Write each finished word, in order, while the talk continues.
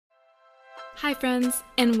Hi, friends,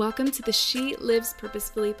 and welcome to the She Lives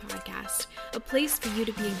Purposefully podcast, a place for you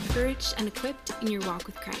to be encouraged and equipped in your walk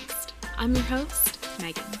with Christ. I'm your host,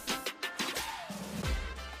 Megan.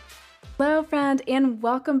 Hello, friend, and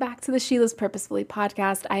welcome back to the She Lives Purposefully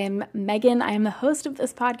podcast. I am Megan. I am the host of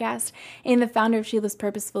this podcast and the founder of She Lives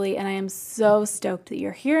Purposefully, and I am so stoked that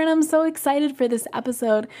you're here, and I'm so excited for this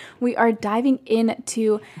episode. We are diving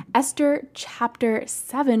into Esther chapter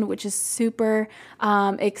 7, which is super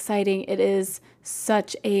exciting. It is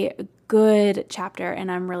such a good chapter,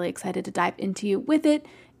 and I'm really excited to dive into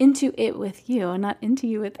it with you, not into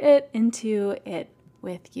you with it, into it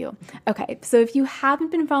with you. Okay, so if you haven't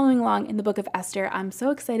been following along in the book of Esther, I'm so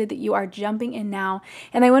excited that you are jumping in now,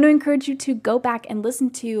 and I want to encourage you to go back and listen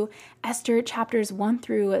to Esther chapters 1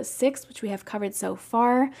 through 6, which we have covered so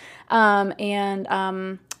far,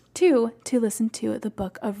 and 2, to listen to the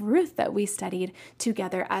book of Ruth that we studied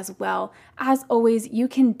together as well. As always, you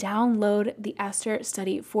can download the Esther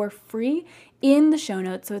study for free in the show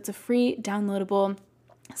notes, so it's a free downloadable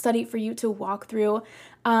study for you to walk through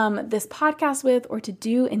this podcast with, or to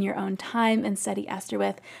do in your own time and study Esther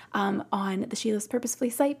with on the She Lives Purposefully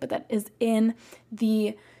site, but that is in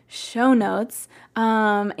the show notes.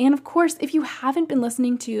 And of course, if you haven't been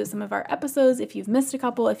listening to some of our episodes, if you've missed a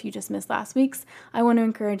couple, if you just missed last week's, I want to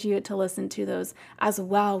encourage you to listen to those as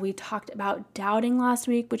well. We talked about doubting last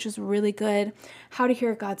week, which was really good, how to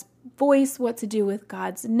hear God's voice, what to do with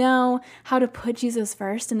God's no, how to put Jesus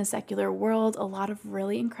first in a secular world, a lot of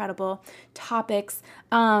really incredible topics.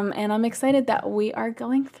 And I'm excited that we are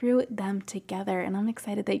going through them together, and I'm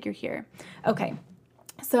excited that you're here. Okay.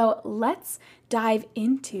 So let's dive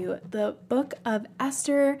into the book of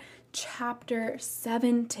Esther, chapter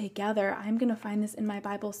 7 together. I'm going to find this in my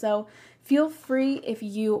Bible, so feel free if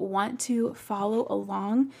you want to follow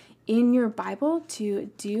along in your Bible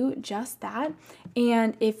to do just that.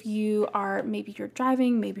 And if maybe you're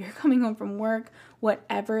driving, maybe you're coming home from work,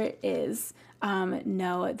 whatever it is,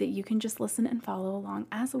 know that you can just listen and follow along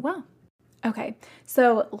as well. Okay,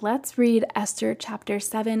 so let's read Esther chapter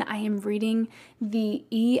 7. I am reading the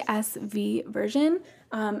ESV version.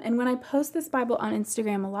 And when I post this Bible on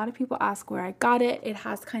Instagram, a lot of people ask where I got it. It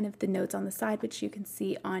has kind of the notes on the side, which you can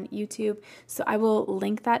see on YouTube. So I will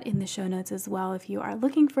link that in the show notes as well if you are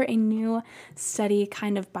looking for a new study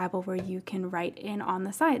kind of Bible where you can write in on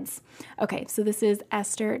the sides. Okay, so this is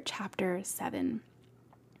Esther chapter 7.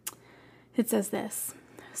 It says this: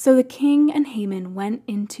 So the king and Haman went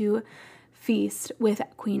into feast with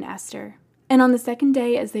Queen Esther. And on the second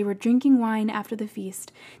day, as they were drinking wine after the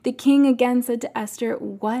feast, the king again said to Esther,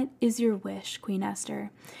 "What is your wish, Queen Esther?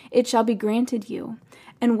 It shall be granted you.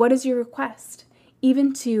 And what is your request?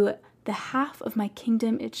 Even to the half of my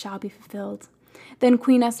kingdom it shall be fulfilled." Then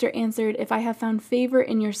Queen Esther answered, "If I have found favor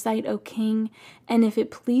in your sight, O king, and if it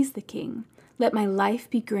please the king, let my life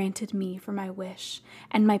be granted me for my wish,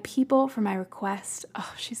 and my people for my request."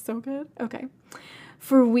 Oh, she's so good. Okay.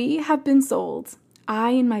 "For we have been sold, I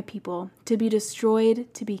and my people, to be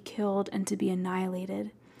destroyed, to be killed, and to be annihilated.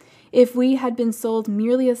 If we had been sold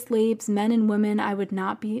merely as slaves, men and women, I would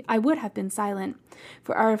have been silent,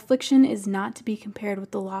 for our affliction is not to be compared with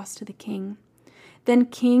the loss to the king." Then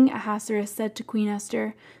King Ahasuerus said to Queen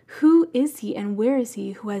Esther, "Who is he and where is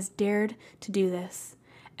he who has dared to do this?"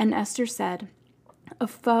 And Esther said, "A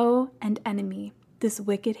foe and enemy, this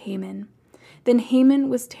wicked Haman." Then Haman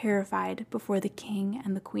was terrified before the king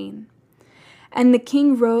and the queen. And the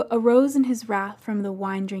king arose in his wrath from the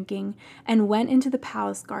wine drinking and went into the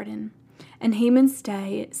palace garden. And Haman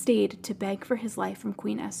stayed to beg for his life from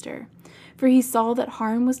Queen Esther, for he saw that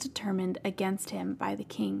harm was determined against him by the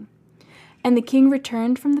king. And the king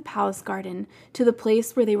returned from the palace garden to the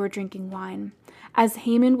place where they were drinking wine, as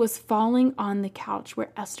Haman was falling on the couch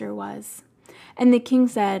where Esther was. And the king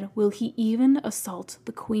said, "Will he even assault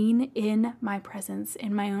the queen in my presence,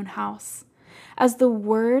 in my own house?" As the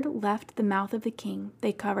word left the mouth of the king,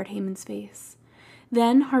 they covered Haman's face.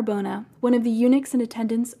 Then Harbona, one of the eunuchs in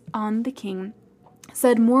attendance on the king,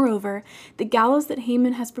 said, "Moreover, the gallows that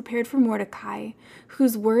Haman has prepared for Mordecai,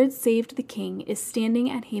 whose word saved the king, is standing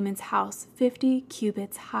at Haman's house 50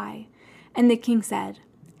 cubits high." And the king said,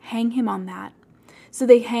 "Hang him on that." So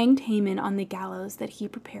they hanged Haman on the gallows that he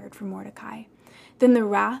prepared for Mordecai. Then the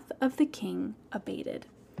wrath of the king abated.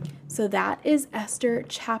 So that is Esther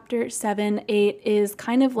chapter 7. It is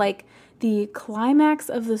kind of like the climax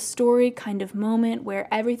of the story kind of moment where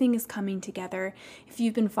everything is coming together. If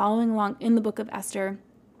you've been following along in the book of Esther,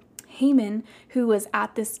 Haman, who was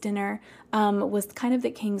at this dinner, was kind of the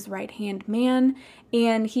king's right-hand man,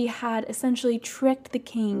 and he had essentially tricked the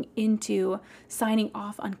king into signing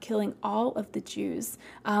off on killing all of the Jews,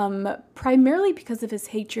 primarily because of his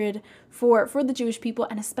hatred for the Jewish people,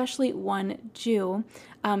 and especially one Jew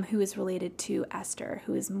who is related to Esther,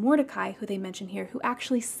 who is Mordecai, who they mention here, who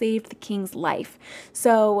actually saved the king's life.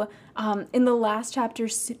 So in the last chapter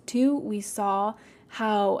 2, we saw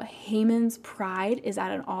how Haman's pride is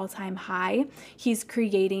at an all-time high. He's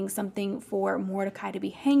creating something for Mordecai to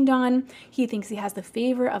be hanged on. He thinks he has the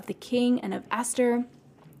favor of the king and of Esther.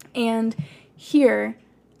 And here,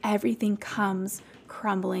 everything comes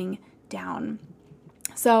crumbling down.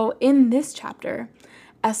 So in this chapter,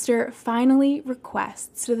 Esther finally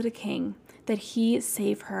requests to the king that he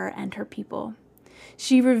save her and her people.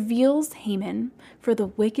 She reveals Haman for the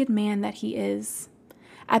wicked man that he is.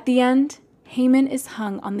 At the end, Haman is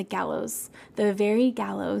hung on the gallows, the very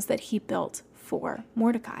gallows that he built for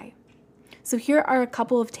Mordecai. So here are a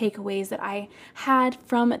couple of takeaways that I had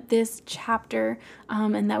from this chapter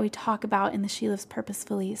and that we talk about in the She Lives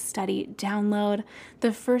Purposefully study download.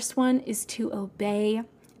 The first one is to obey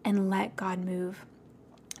and let God move.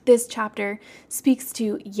 This chapter speaks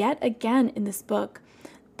to, yet again in this book,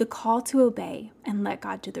 the call to obey and let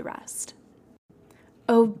God do the rest.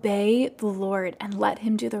 Obey the Lord and let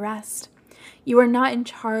him do the rest. You are not in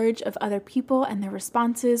charge of other people and their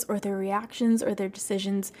responses or their reactions or their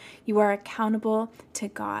decisions. You are accountable to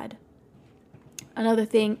God. Another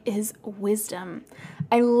thing is wisdom.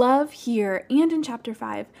 I love here and in chapter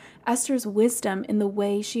 5, Esther's wisdom in the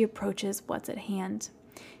way she approaches what's at hand.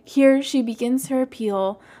 Here she begins her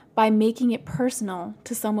appeal by making it personal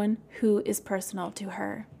to someone who is personal to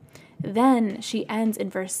her. Then she ends in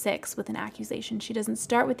verse 6 with an accusation. She doesn't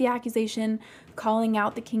start with the accusation, calling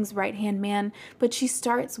out the king's right-hand man, but she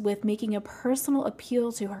starts with making a personal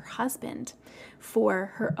appeal to her husband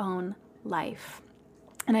for her own life.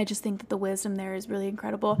 And I just think that the wisdom there is really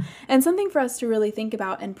incredible and something for us to really think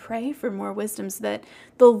about and pray for more wisdom so that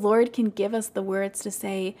the Lord can give us the words to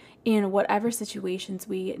say in whatever situations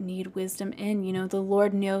we need wisdom in. You know, the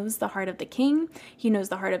Lord knows the heart of the king. He knows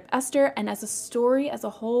the heart of Esther. And as a story as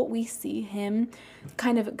a whole, we see him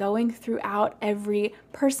kind of going throughout every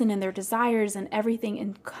person and their desires and everything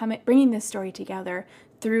and bringing this story together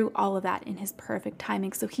through all of that in his perfect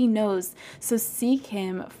timing. So he knows. So seek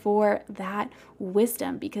him for that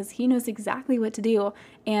wisdom because he knows exactly what to do.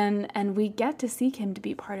 And we get to seek him to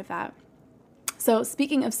be part of that. So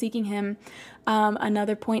speaking of seeking him,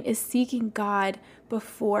 another point is seeking God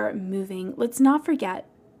before moving. Let's not forget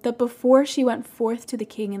that before she went forth to the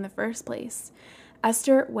king in the first place,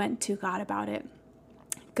 Esther went to God about it.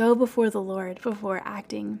 Go before the Lord before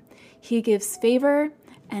acting. He gives favor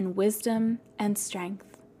and wisdom and strength.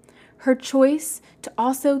 Her choice to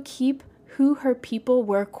also keep who her people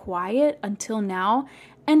were quiet until now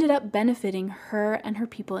ended up benefiting her and her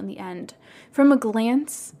people in the end. From a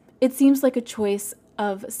glance, it seems like a choice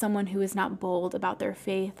of someone who is not bold about their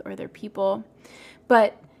faith or their people.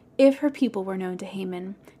 But if her people were known to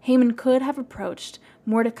Haman, Haman could have approached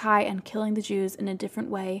Mordecai and killing the Jews in a different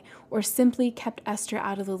way, or simply kept Esther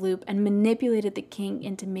out of the loop and manipulated the king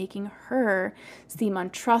into making her seem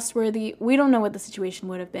untrustworthy. We don't know what the situation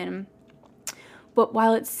would have been. But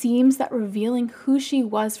while it seems that revealing who she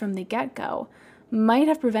was from the get-go might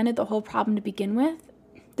have prevented the whole problem to begin with,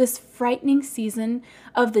 this frightening season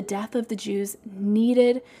of the death of the Jews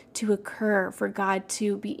needed to occur for God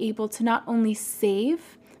to be able to not only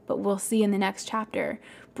save, but we'll see in the next chapter,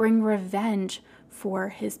 bring revenge for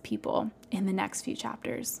his people in the next few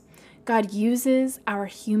chapters. God uses our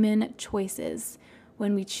human choices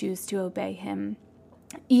when we choose to obey him.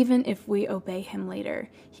 Even if we obey him later,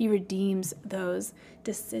 he redeems those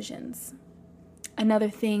decisions. Another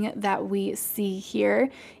thing that we see here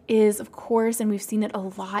is, of course, and we've seen it a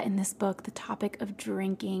lot in this book, the topic of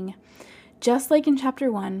drinking. Just like in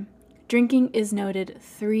chapter 1, drinking is noted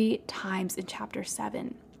 3 times in chapter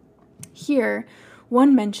 7. Here,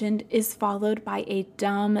 one mentioned is followed by a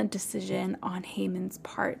dumb decision on Haman's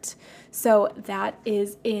part. So that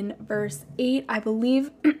is in verse 8, I believe,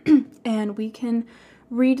 and we can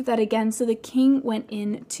read that again. So the king went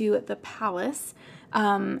into the palace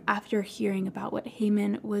after hearing about what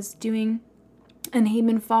Haman was doing. And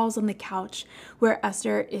Haman falls on the couch where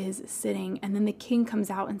Esther is sitting. And then the king comes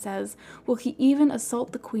out and says, will he even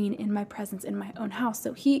assault the queen in my presence in my own house?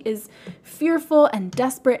 So he is fearful and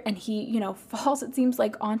desperate. And he, falls, it seems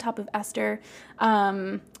like, on top of Esther.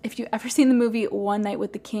 If you've ever seen the movie One Night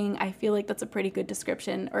with the King, I feel like that's a pretty good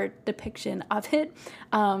description or depiction of it.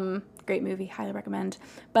 great movie, highly recommend.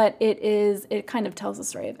 But it kind of tells the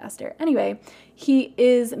story of Esther. Anyway, he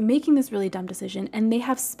is making this really dumb decision, and they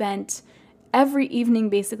have spent every evening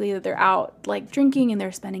basically that they're out like drinking, and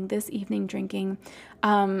they're spending this evening drinking.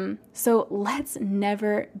 So let's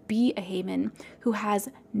never be a Haman who has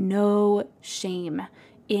no shame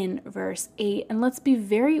in verse 8. And let's be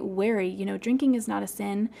very wary. Drinking is not a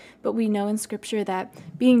sin, but we know in scripture that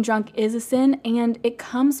being drunk is a sin, and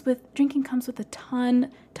drinking comes with a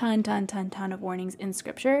ton of warnings in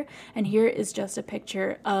scripture. And here is just a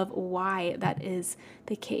picture of why that is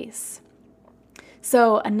the case.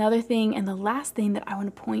 So another thing, and the last thing that I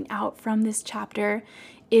want to point out from this chapter,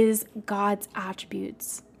 is God's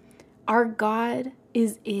attributes. Our God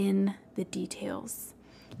is in the details.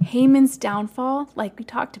 Haman's downfall, like we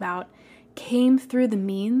talked about, came through the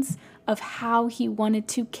means of how he wanted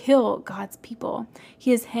to kill God's people.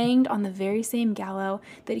 He is hanged on the very same gallows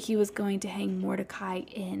that he was going to hang Mordecai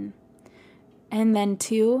in. And then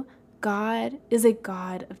 2, God is a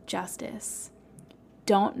God of justice.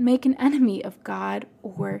 Don't make an enemy of God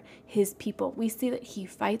or his people. We see that he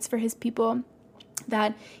fights for his people,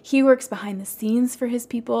 that he works behind the scenes for his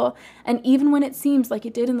people. And even when it seems like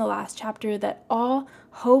it did in the last chapter that all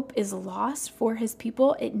hope is lost for his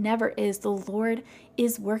people, it never is. The Lord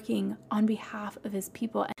is working on behalf of his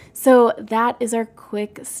people. So that is our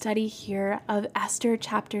quick study here of Esther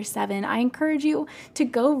chapter 7. I encourage you to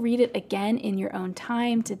go read it again in your own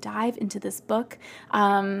time, to dive into this book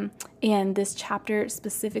and this chapter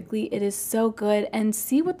specifically. It is so good, and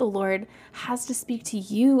see what the Lord has to speak to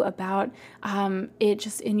you about it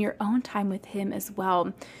just in your own time with him as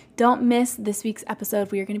well. Don't miss this week's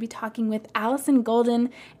episode. We are going to be talking with Allison Golden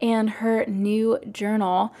and her new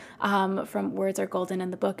journal from Words Are Golden,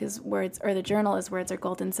 and the book is Words, or the journal is Words Are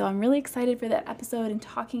Golden. So I'm really excited for that episode and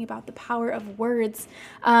talking about the power of words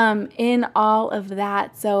in all of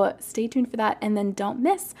that. So stay tuned for that, and then don't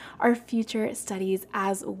miss our future studies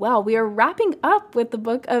as well. We are wrapping up with the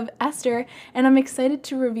book of Esther, and I'm excited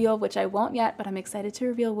to reveal, which I won't yet, but I'm excited to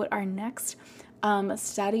reveal what our next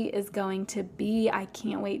study is going to be. I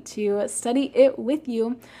can't wait to study it with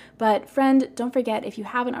you. But friend, don't forget, if you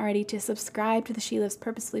haven't already, to subscribe to the She Lives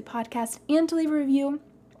Purposefully podcast and to leave a review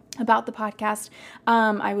about the podcast.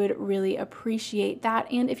 I would really appreciate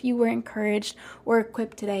that. And if you were encouraged or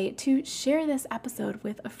equipped today, to share this episode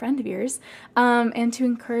with a friend of yours and to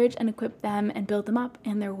encourage and equip them and build them up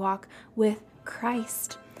in their walk with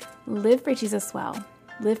Christ. Live for Jesus well,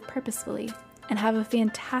 live purposefully, and have a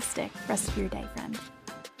fantastic rest of your day, friend.